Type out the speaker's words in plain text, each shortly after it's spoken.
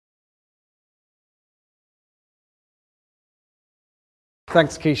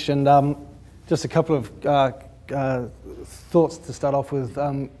Thanks, Keish. And just a couple of thoughts to start off with.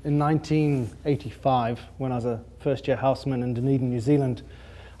 In 1985, when I was a first-year houseman in Dunedin, New Zealand,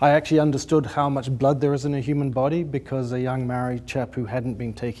 I actually understood how much blood there is in a human body because a young married chap who hadn't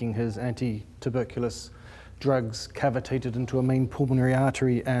been taking his anti-tuberculous drugs cavitated into a main pulmonary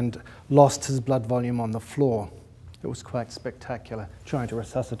artery and lost his blood volume on the floor. It was quite spectacular, trying to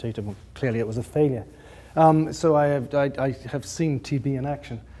resuscitate him. Clearly it was a failure. So I have seen TB in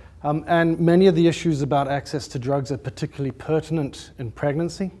action. And many of the issues about access to drugs are particularly pertinent in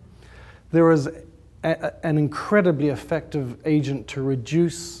pregnancy. There is an incredibly effective agent to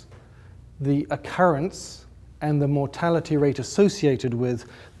reduce the occurrence and the mortality rate associated with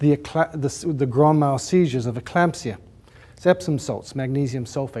the grand mal seizures of eclampsia. It's Epsom salts, magnesium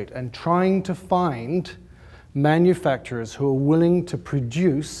sulfate, and trying to find manufacturers who are willing to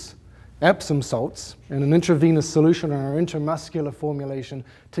produce Epsom salts in an intravenous solution or an intramuscular formulation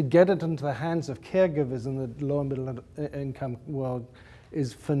to get it into the hands of caregivers in the low and middle income world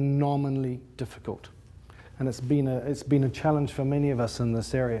is phenomenally difficult. And it's been a challenge for many of us in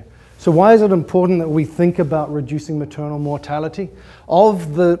this area. So why is it important that we think about reducing maternal mortality?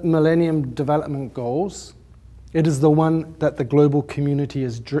 Of the Millennium Development Goals, it is the one that the global community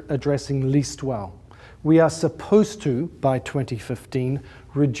is addressing least well. We are supposed to, by 2015,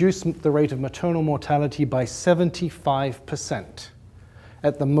 reduce the rate of maternal mortality by 75%.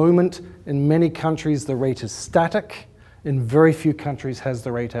 At the moment, in many countries, the rate is static. In very few countries has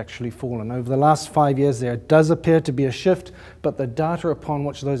the rate actually fallen. Over the last 5 years, there does appear to be a shift, but the data upon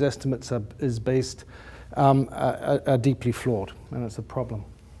which those estimates is based are deeply flawed, and it's a problem.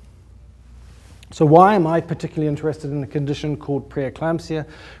 So why am I particularly interested in a condition called preeclampsia,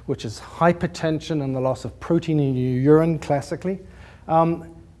 which is hypertension and the loss of protein in your urine, classically?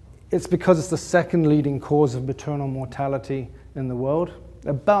 It's because it's the second leading cause of maternal mortality in the world.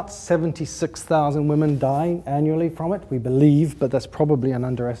 About 76,000 women die annually from it, we believe, but that's probably an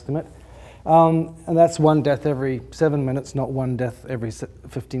underestimate. And that's one death every 7 minutes, not one death every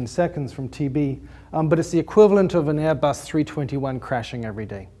 15 seconds from TB. But it's the equivalent of an Airbus 321 crashing every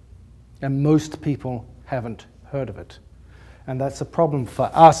day. And most people haven't heard of it. And that's a problem for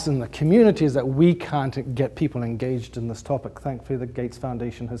us in the community, is that we can't get people engaged in this topic. Thankfully, the Gates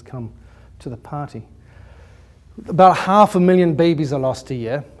Foundation has come to the party. About 500,000 babies are lost a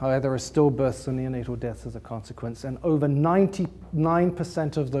year. However, there are stillbirths and neonatal deaths as a consequence. And over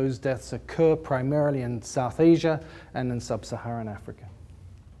 99% of those deaths occur primarily in South Asia and in sub-Saharan Africa.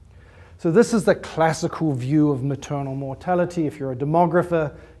 So this is the classical view of maternal mortality. If you're a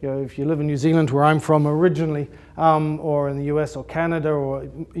demographer, if you live in New Zealand, where I'm from originally, or in the US or Canada or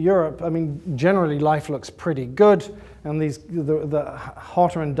Europe, I mean, generally life looks pretty good, and the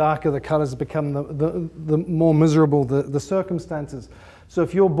hotter and darker the colors become, the more miserable the circumstances. So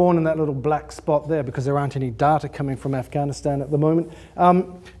if you're born in that little black spot there, because there aren't any data coming from Afghanistan at the moment,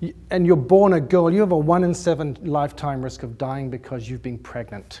 and you're born a girl, you have a 1 in 7 lifetime risk of dying because you've been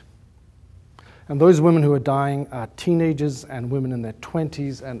pregnant. And those women who are dying are teenagers and women in their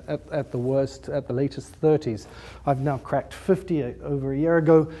 20s and at the worst, at the latest 30s. I've now cracked 50 over a year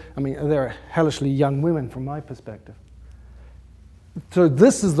ago. I mean, they're hellishly young women from my perspective. So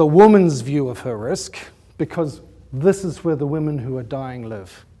this is the woman's view of her risk, because this is where the women who are dying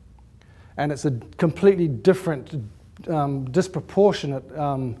live. And it's a completely different, disproportionate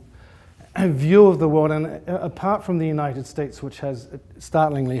view of the world, and apart from the United States, which has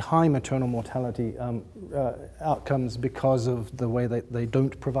startlingly high maternal mortality outcomes because of the way they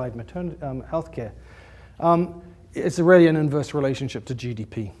don't provide health care, it's really an inverse relationship to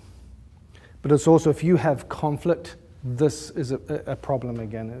GDP. But it's also, if you have conflict, this is a problem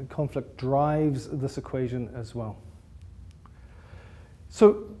again. Conflict drives this equation as well.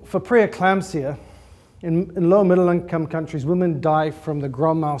 So for preeclampsia, in low middle income countries, women die from the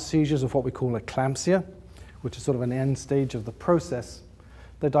grand mal seizures of what we call eclampsia, which is sort of an end stage of the process.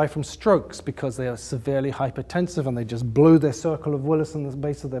 They die from strokes because they are severely hypertensive and they just blow their circle of Willis and the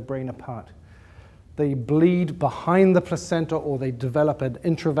base of their brain apart. They bleed behind the placenta, or they develop an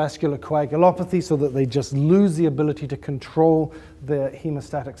intravascular coagulopathy so that they just lose the ability to control their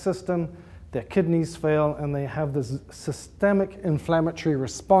hemostatic system. Their kidneys fail, and they have this systemic inflammatory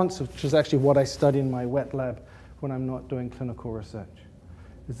response, which is actually what I study in my wet lab when I'm not doing clinical research,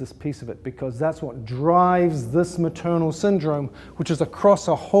 is this piece of it, because that's what drives this maternal syndrome, which is across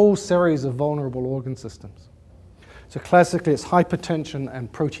a whole series of vulnerable organ systems. So classically, it's hypertension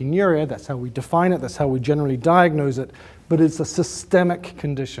and proteinuria. That's how we define it. That's how we generally diagnose it. But it's a systemic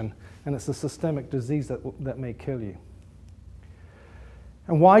condition, and it's a systemic disease that may kill you.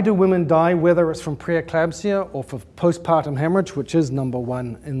 And why do women die, whether it's from preeclampsia or for postpartum hemorrhage, which is number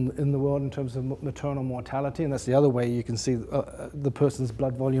one in the world in terms of maternal mortality, and that's the other way you can see the person's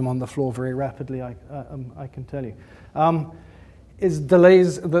blood volume on the floor very rapidly, I can tell you, is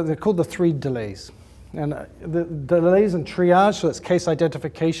delays. They're called the 3 delays. And the delays in triage, so that's case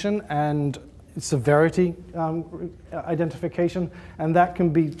identification and severity identification, and that can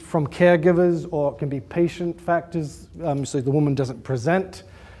be from caregivers, or it can be patient factors, so the woman doesn't present,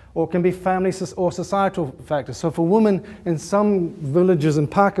 or it can be family or societal factors. So for a woman in some villages in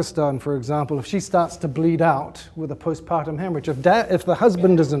Pakistan, for example, if she starts to bleed out with a postpartum hemorrhage, if the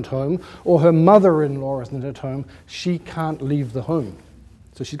husband isn't home or her mother-in-law isn't at home, she can't leave the home,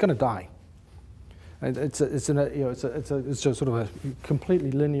 so she's going to die. It's just sort of a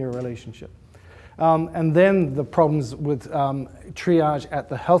completely linear relationship. And then the problems with triage at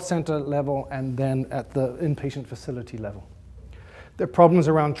the health center level and then at the inpatient facility level. There are problems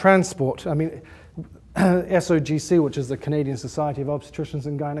around transport. I mean, SOGC, which is the Canadian Society of Obstetricians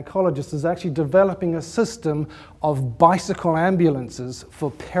and Gynaecologists, is actually developing a system of bicycle ambulances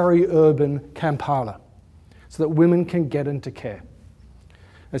for peri-urban Kampala so that women can get into care.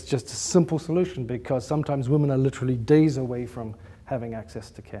 It's just a simple solution because sometimes women are literally days away from having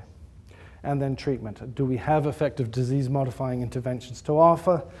access to care. And then treatment. Do we have effective disease-modifying interventions to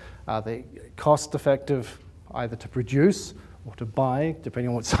offer? Are they cost-effective either to produce or to buy, depending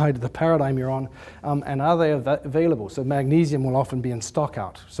on what side of the paradigm you're on? And are they available? So magnesium will often be in stock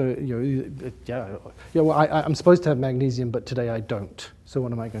out. So I'm supposed to have magnesium, but today I don't. So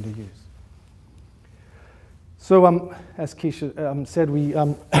what am I going to use? So as Keisha said, we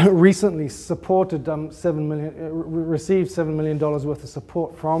recently supported received $7 million worth of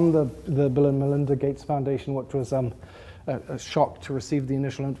support from the Bill and Melinda Gates Foundation, which was a shock to receive the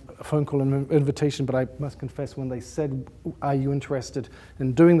initial phone call and invitation, but I must confess when they said, are you interested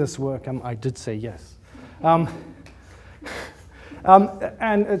in doing this work, I did say yes. And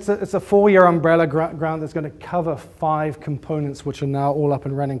it's a 4-year umbrella grant that's going to cover 5 components, which are now all up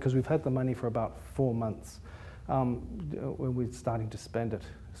and running because we've had the money for about 4 months. When we're starting to spend it.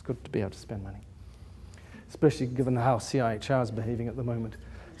 It's good to be able to spend money, especially given how CIHR is behaving at the moment.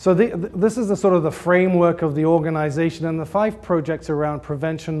 So this is the sort of the framework of the organization, and the 5 projects around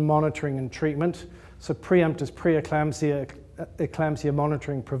prevention, monitoring, and treatment. So preempt is preeclampsia, eclampsia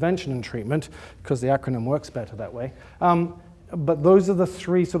monitoring, prevention, and treatment, because the acronym works better that way. But those are the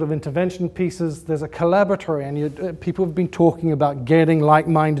 3 sort of intervention pieces. There's a collaboratory, and people have been talking about getting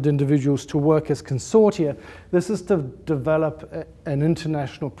like-minded individuals to work as consortia. This is to develop an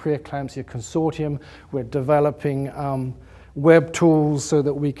international preeclampsia consortium. We're developing web tools so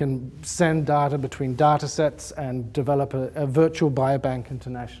that we can send data between data sets and develop a virtual biobank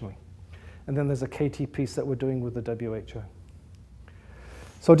internationally. And then there's a KT piece that we're doing with the WHO.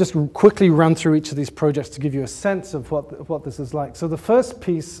 So I'll just quickly run through each of these projects to give you a sense of what this is like. So the first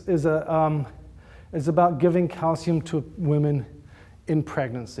piece is about giving calcium to women in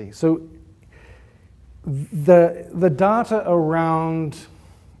pregnancy. So the data around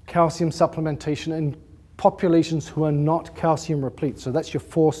calcium supplementation in populations who are not calcium replete, so that's your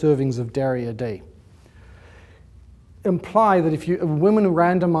 4 servings of dairy a day, imply that if women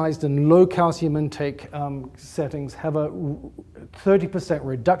randomized in low calcium intake settings have a 30%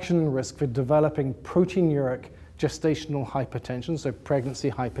 reduction in risk for developing proteinuric gestational hypertension, so pregnancy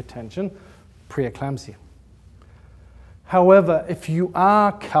hypertension, preeclampsia. However, if you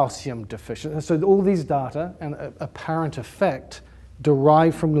are calcium deficient, so all these data and apparent effect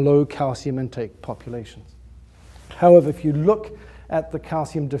derive from low calcium intake populations. However, if you look at the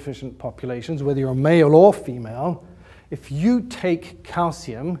calcium deficient populations, whether you're male or female, if you take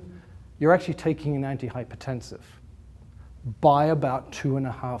calcium, you're actually taking an antihypertensive by about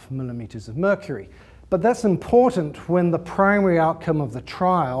 2.5 millimeters of mercury. But that's important when the primary outcome of the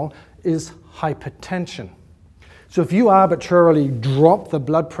trial is hypertension. So if you arbitrarily drop the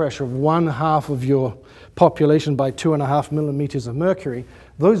blood pressure of 1/2 of your population by 2.5 millimeters of mercury,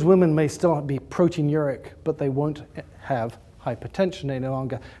 those women may still be proteinuric, but they won't have hypertension any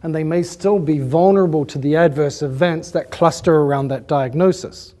longer, and they may still be vulnerable to the adverse events that cluster around that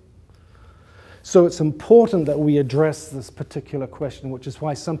diagnosis. So it's important that we address this particular question, which is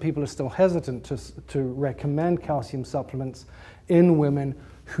why some people are still hesitant to recommend calcium supplements in women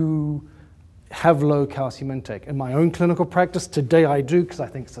who have low calcium intake. In my own clinical practice, today I do, because I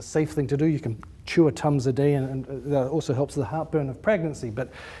think it's a safe thing to do. You can chew a Tums a day, and that also helps the heartburn of pregnancy, but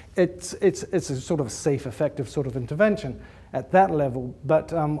it's a sort of safe, effective sort of intervention at that level,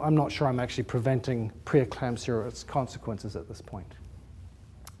 but I'm not sure I'm actually preventing preeclampsia or its consequences at this point.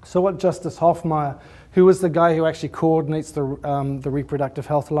 So what Justice Hoffmeyer, who is the guy who actually coordinates the Reproductive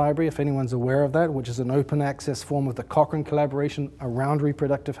Health Library, if anyone's aware of that, which is an open access form of the Cochrane collaboration around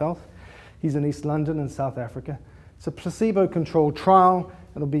reproductive health. He's in East London in South Africa. It's a placebo-controlled trial.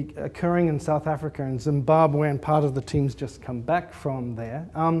 It'll be occurring in South Africa and Zimbabwe, and part of the team's just come back from there.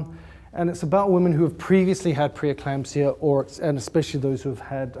 And it's about women who have previously had preeclampsia, and especially those who have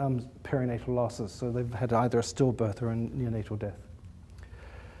had perinatal losses. So they've had either a stillbirth or a neonatal death.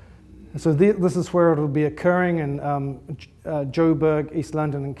 And so this is where it'll be occurring in Joburg, East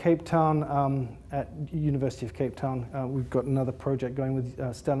London, and Cape Town at University of Cape Town. We've got another project going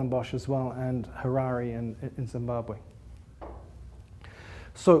with Stellenbosch as well, and Harare in Zimbabwe.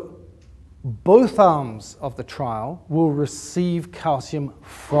 So both arms of the trial will receive calcium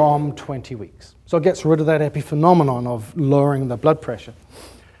from 20 weeks. So it gets rid of that epiphenomenon of lowering the blood pressure.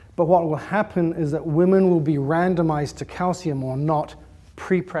 But what will happen is that women will be randomized to calcium or not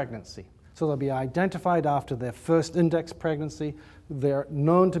pre-pregnancy. So they'll be identified after their first index pregnancy. They're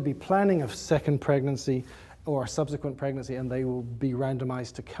known to be planning a second pregnancy or a subsequent pregnancy, and they will be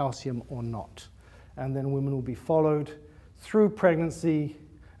randomized to calcium or not. And then women will be followed through pregnancy,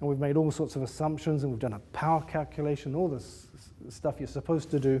 and we've made all sorts of assumptions, and we've done a power calculation, all this stuff you're supposed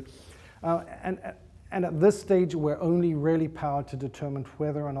to do. And at this stage, we're only really powered to determine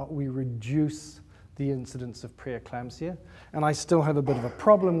whether or not we reduce the incidence of preeclampsia. And I still have a bit of a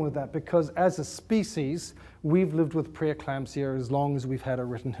problem with that, because as a species, we've lived with preeclampsia as long as we've had a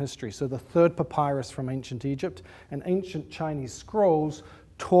written history. So the third papyrus from ancient Egypt and ancient Chinese scrolls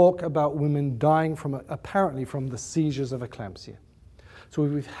talk about women dying apparently from the seizures of eclampsia. So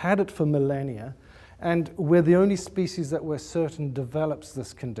we've had it for millennia, and we're the only species that we're certain develops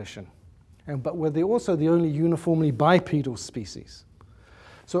this condition. But we're also the only uniformly bipedal species.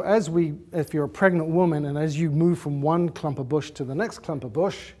 So if you're a pregnant woman, and as you move from one clump of bush to the next clump of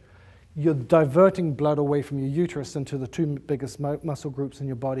bush, you're diverting blood away from your uterus into the two biggest muscle groups in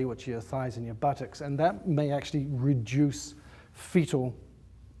your body, which are your thighs and your buttocks, and that may actually reduce fetal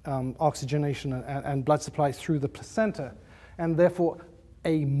oxygenation and blood supply through the placenta, and therefore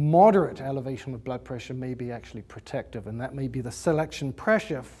a moderate elevation of blood pressure may be actually protective, and that may be the selection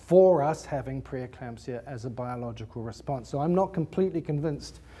pressure for us having preeclampsia as a biological response. So I'm not completely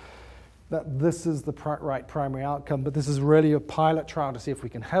convinced that this is the right primary outcome, but this is really a pilot trial to see if we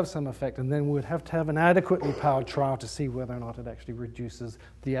can have some effect, and then we'd have to have an adequately powered trial to see whether or not it actually reduces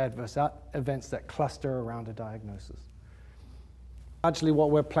the adverse events that cluster around a diagnosis. Largely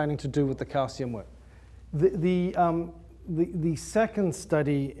what we're planning to do with the calcium work. The second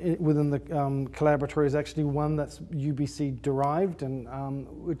study within the collaboratory is actually one that's UBC derived, and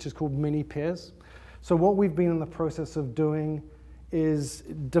which is called mini pairs. So what we've been in the process of doing is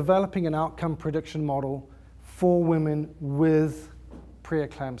developing an outcome prediction model for women with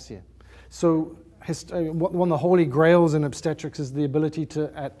preeclampsia. So one of the holy grails in obstetrics is the ability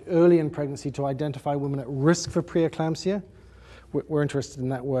to, early in pregnancy, to identify women at risk for preeclampsia. We're interested in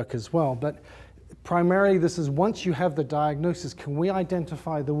that work as well. But primarily, this is once you have the diagnosis, can we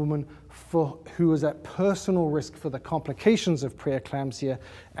identify the woman who is at personal risk for the complications of preeclampsia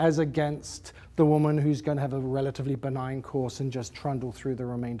as against the woman who's going to have a relatively benign course and just trundle through the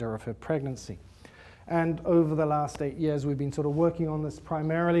remainder of her pregnancy. And over the last 8 years, we've been sort of working on this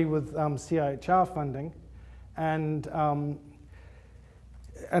primarily with CIHR funding and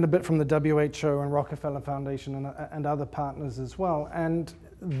a bit from the WHO and Rockefeller Foundation and other partners as well. And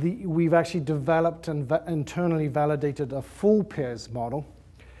we've actually developed and internally validated a full pairs model,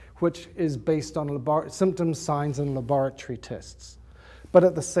 which is based on symptoms, signs, and laboratory tests. But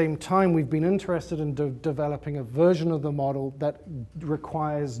at the same time, we've been interested in developing a version of the model that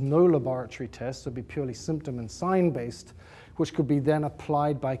requires no laboratory tests, so be purely symptom and sign-based, which could be then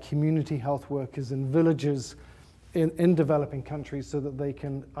applied by community health workers in villages in developing countries so that they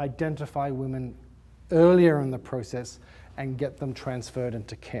can identify women earlier in the process and get them transferred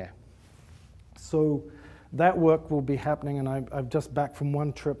into care. So that work will be happening, and I've just back from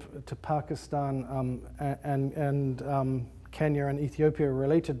one trip to Pakistan and Kenya and Ethiopia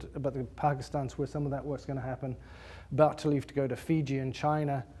related, but Pakistan's where some of that work's going to happen. About to leave to go to Fiji and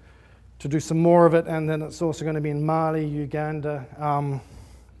China to do some more of it, and then it's also going to be in Mali, Uganda,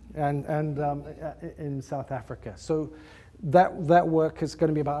 and in South Africa. So that work is going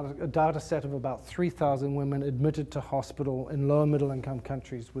to be about a data set of about 3,000 women admitted to hospital in lower middle income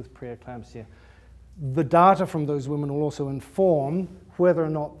countries with preeclampsia. The data from those women will also inform whether or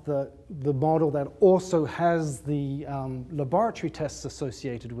not the model that also has the laboratory tests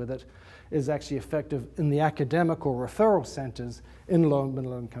associated with it is actually effective in the academic or referral centers in low and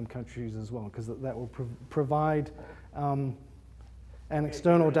middle income countries as well, because that will provide an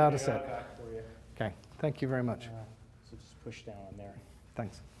external data I set. got it back for you. Okay, thank you very much. So just push down on there.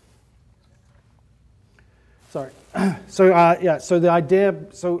 Thanks. Sorry. So the idea,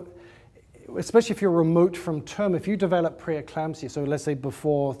 especially if you're remote from term, if you develop preeclampsia, so let's say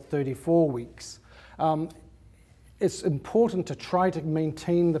before 34 weeks, it's important to try to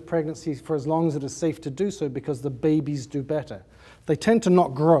maintain the pregnancy for as long as it is safe to do so, because the babies do better. They tend to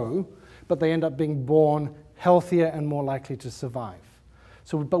not grow, but they end up being born healthier and more likely to survive.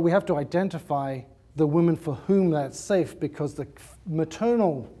 But we have to identify the women for whom that's safe, because the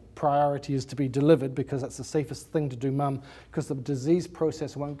maternal priority is to be delivered, because that's the safest thing to do, mum, because the disease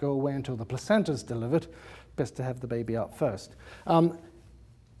process won't go away until the placenta is delivered. Best to have the baby out first.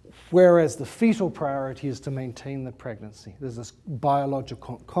 Whereas the fetal priority is to maintain the pregnancy. There's this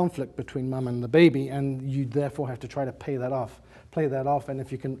biological conflict between mum and the baby, and you therefore have to try to play that off. And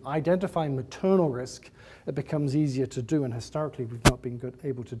if you can identify maternal risk, it becomes easier to do, and historically we've not been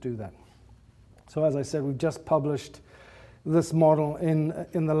able to do that. So as I said, we've just published this model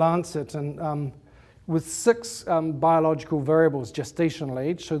in the Lancet, and with 6 biological variables: gestational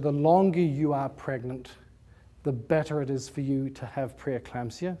age, so the longer you are pregnant, the better it is for you to have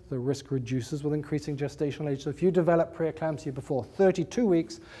preeclampsia. The risk reduces with increasing gestational age. So if you develop preeclampsia before 32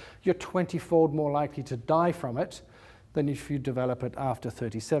 weeks, you're 20-fold more likely to die from it than if you develop it after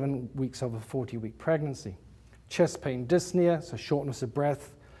 37 weeks of a 40-week pregnancy. Chest pain, dyspnea, so shortness of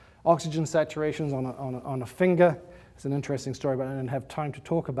breath, oxygen saturations on a finger. It's an interesting story, but I don't have time to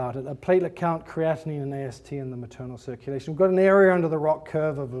talk about it. A platelet count, creatinine, and AST in the maternal circulation. We've got an area under the ROC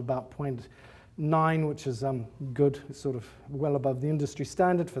curve of about 0.9, which is good. It's sort of well above the industry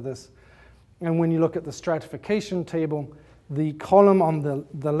standard for this. And when you look at the stratification table, the column on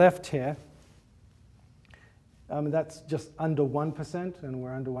the left here, that's just under 1%, and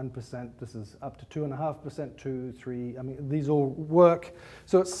we're under 1%. This is up to 2.5%, 2, 3. These all work.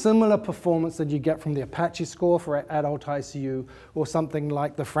 So it's similar performance that you get from the Apache score for adult ICU, or something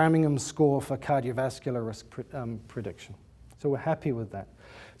like the Framingham score for cardiovascular risk prediction. So we're happy with that.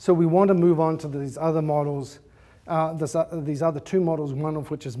 So we want to move on to these other models, these other 2 models, one of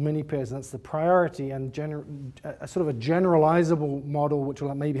which is mini pairs, and that's the priority, and sort of a generalizable model, which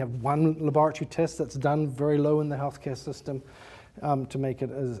will maybe have 1 laboratory test that's done very low in the healthcare system to make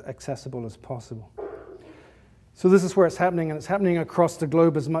it as accessible as possible. So this is where it's happening, and it's happening across the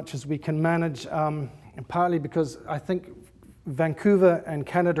globe as much as we can manage, and partly because I think Vancouver and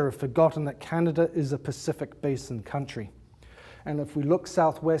Canada have forgotten that Canada is a Pacific Basin country. And if we look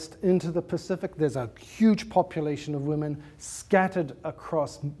southwest into the Pacific, there's a huge population of women scattered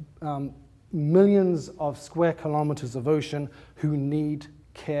across millions of square kilometers of ocean who need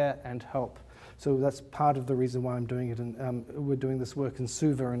care and help. So that's part of the reason why I'm doing it. And we're doing this work in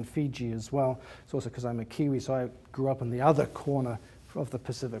Suva and Fiji as well. It's also because I'm a Kiwi, so I grew up in the other corner of the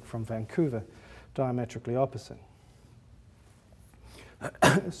Pacific from Vancouver, diametrically opposite.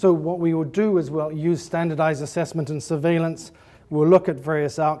 So what we will do is we'll use standardized assessment and surveillance. We'll look at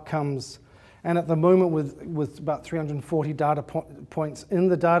various outcomes, and at the moment with about 340 data points in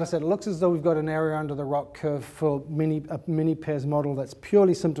the data set, it looks as though we've got an area under the ROC curve for a mini pairs model that's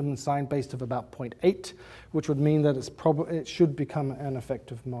purely symptom and sign based of about 0.8, which would mean that it should become an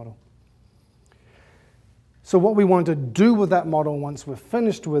effective model. So what we want to do with that model once we're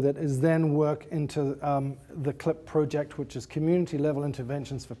finished with it is then work into the CLIP project, which is community level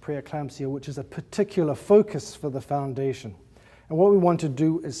interventions for preeclampsia, which is a particular focus for the foundation. And what we want to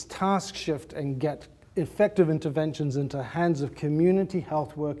do is task shift and get effective interventions into the hands of community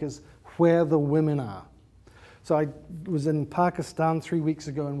health workers where the women are. So I was in Pakistan 3 weeks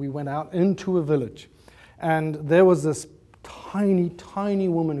ago, and we went out into a village, and there was this tiny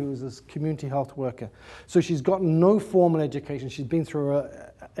woman who was this community health worker. So she's got no formal education. She's been through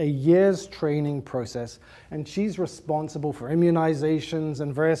a year's training process, and she's responsible for immunizations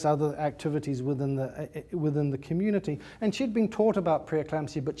and various other activities within the community. And she'd been taught about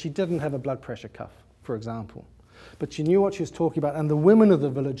preeclampsia, but she didn't have a blood pressure cuff, for example. But she knew what she was talking about, and the women of the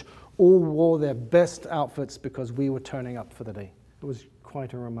village all wore their best outfits because we were turning up for the day. It was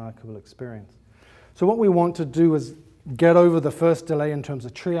quite a remarkable experience. So what we want to do is get over the first delay in terms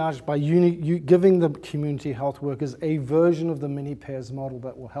of triage by giving the community health workers a version of the mini pairs model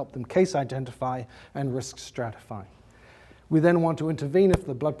that will help them case identify and risk stratify. We then want to intervene if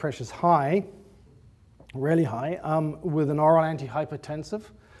the blood pressure is high, really high, with an oral antihypertensive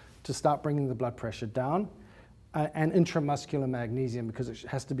to start bringing the blood pressure down, and intramuscular magnesium, because it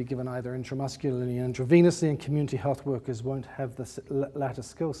has to be given either intramuscularly and intravenously, and community health workers won't have the latter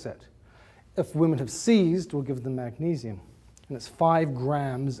skill set. If women have seized, we'll give them magnesium, and it's 5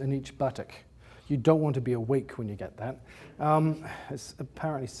 grams in each buttock. You don't want to be awake when you get that. It's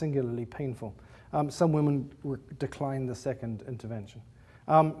apparently singularly painful. Some women decline the second intervention.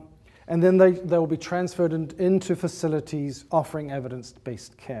 And then they will be transferred into facilities offering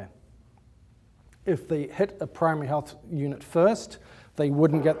evidence-based care. If they hit a primary health unit first, they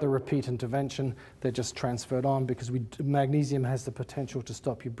wouldn't get the repeat intervention. They're just transferred on because magnesium has the potential to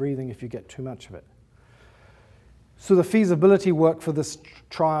stop you breathing if you get too much of it. So the feasibility work for this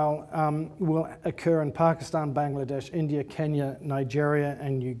trial will occur in Pakistan, Bangladesh, India, Kenya, Nigeria,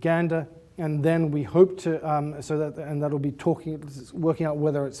 and Uganda. And then we hope to, and that'll be working out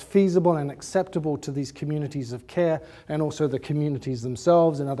whether it's feasible and acceptable to these communities of care and also the communities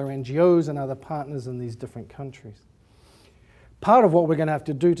themselves and other NGOs and other partners in these different countries. Part of what we're going to have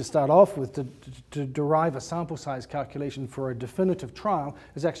to do to start off with to derive a sample size calculation for a definitive trial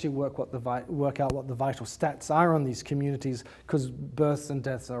is actually work out what the vital stats are on these communities, because births and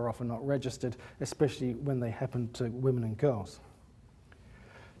deaths are often not registered, especially when they happen to women and girls.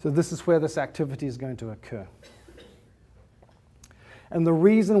 So this is where this activity is going to occur. And the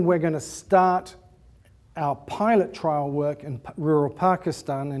reason we're going to start our pilot trial work in rural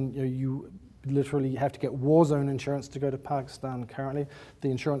Pakistan, and you literally have to get war zone insurance to go to Pakistan currently. The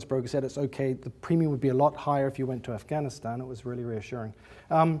insurance broker said it's okay. The premium would be a lot higher if you went to Afghanistan. It was really reassuring.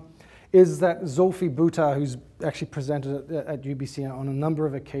 Is that Zulfi Bhutto, who's actually presented at UBC on a number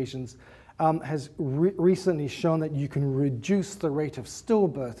of occasions, has recently shown that you can reduce the rate of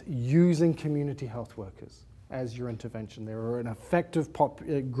stillbirth using community health workers as your intervention. They are an effective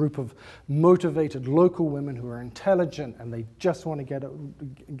group of motivated local women who are intelligent and they just want to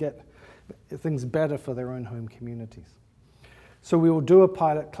get things better for their own home communities. So we will do a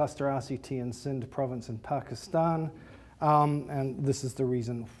pilot cluster RCT in Sindh province in Pakistan, and this is the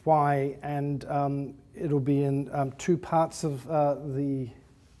reason why. And it'll be in two parts of the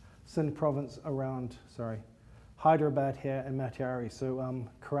Sindh province around, Hyderabad here and Matayari. So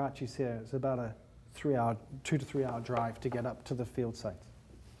Karachi's here. It's about a 2 to 3 hour drive to get up to the field sites.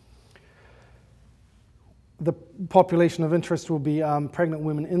 The population of interest will be pregnant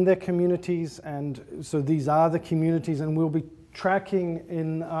women in their communities, and so these are the communities, and we'll be tracking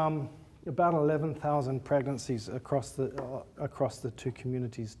in about 11,000 pregnancies across the two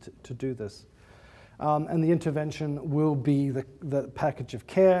communities to do this. And the intervention will be the package of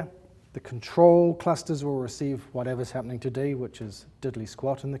care. The control clusters will receive whatever's happening today, which is diddly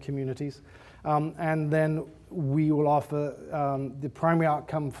squat in the communities. And then we will offer, the primary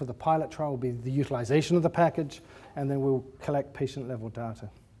outcome for the pilot trial will be the utilization of the package, and then we'll collect patient-level data.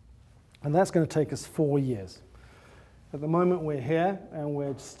 And that's going to take us 4 years. At the moment we're here, and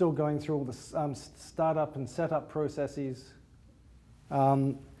we're still going through all the startup and setup processes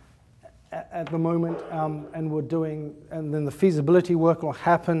at the moment, and then the feasibility work will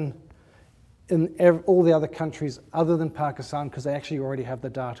happen in all the other countries other than Pakistan, because they actually already have the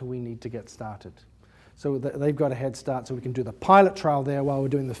data we need to get started. So they've got a head start, so we can do the pilot trial there while we're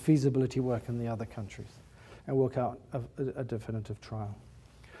doing the feasibility work in the other countries and work out a definitive trial.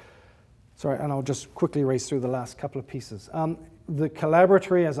 Sorry, and I'll just quickly race through the last couple of pieces. The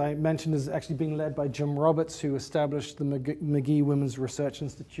collaboratory, as I mentioned, is actually being led by Jim Roberts, who established the McGee Women's Research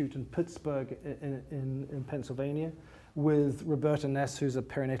Institute in Pittsburgh in Pennsylvania, with Roberta Ness, who's a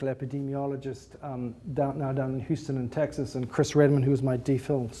perinatal epidemiologist now down in Houston in Texas, and Chris Redmond, who was my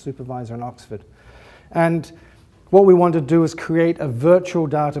DPhil supervisor in Oxford. And what we want to do is create a virtual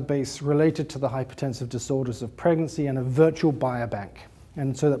database related to the hypertensive disorders of pregnancy and a virtual biobank.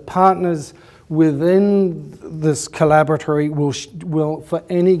 And so that partners within this collaboratory will for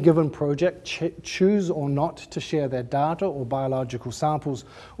any given project, choose or not to share their data or biological samples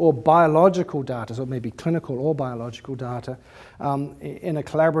or biological data, so it may be clinical or biological data, in a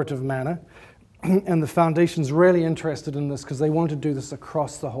collaborative manner. And the foundation's really interested in this because they want to do this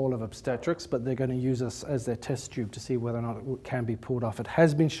across the whole of obstetrics, but they're going to use us as their test tube to see whether or not it can be pulled off. It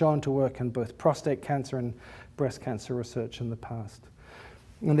has been shown to work in both prostate cancer and breast cancer research in the past.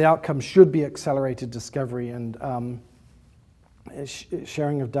 And the outcome should be accelerated discovery and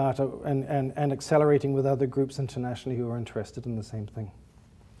sharing of data and accelerating with other groups internationally who are interested in the same thing.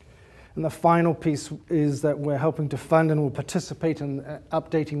 And the final piece is that we're helping to fund and will participate in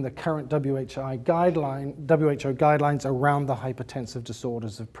updating the current WHO guidelines around the hypertensive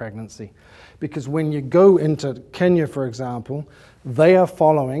disorders of pregnancy. Because when you go into Kenya, for example, they are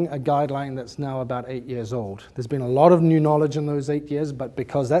following a guideline that's now about 8 years old. There's been a lot of new knowledge in those 8 years, but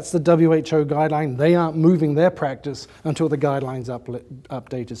because that's the WHO guideline, they aren't moving their practice until the guidelines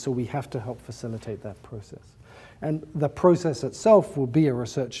updated, so we have to help facilitate that process. And the process itself will be a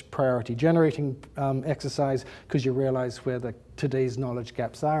research priority generating exercise, because you realize where today's knowledge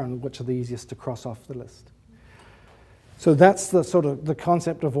gaps are and which are the easiest to cross off the list. So that's the sort of the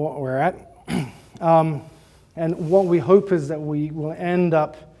concept of what we're at. And what we hope is that we will end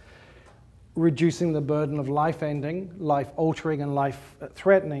up reducing the burden of life-ending, life-altering, and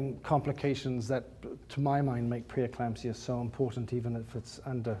life-threatening complications that, to my mind, make preeclampsia so important, even if it's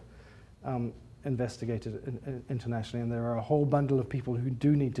under investigated internationally. And there are a whole bundle of people who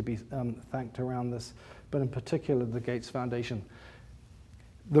do need to be thanked around this, but in particular the Gates Foundation.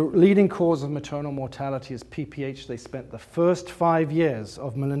 The leading cause of maternal mortality is PPH. They spent the first 5 years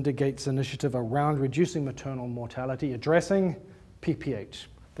of Melinda Gates' initiative around reducing maternal mortality addressing PPH.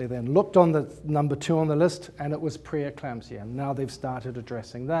 They then looked on the number 2 on the list, and it was preeclampsia. And now they've started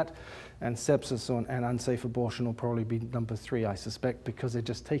addressing that, and sepsis and unsafe abortion will probably be number 3, I suspect, because they're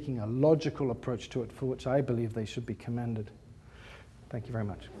just taking a logical approach to it, for which I believe they should be commended. Thank you very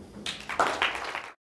much.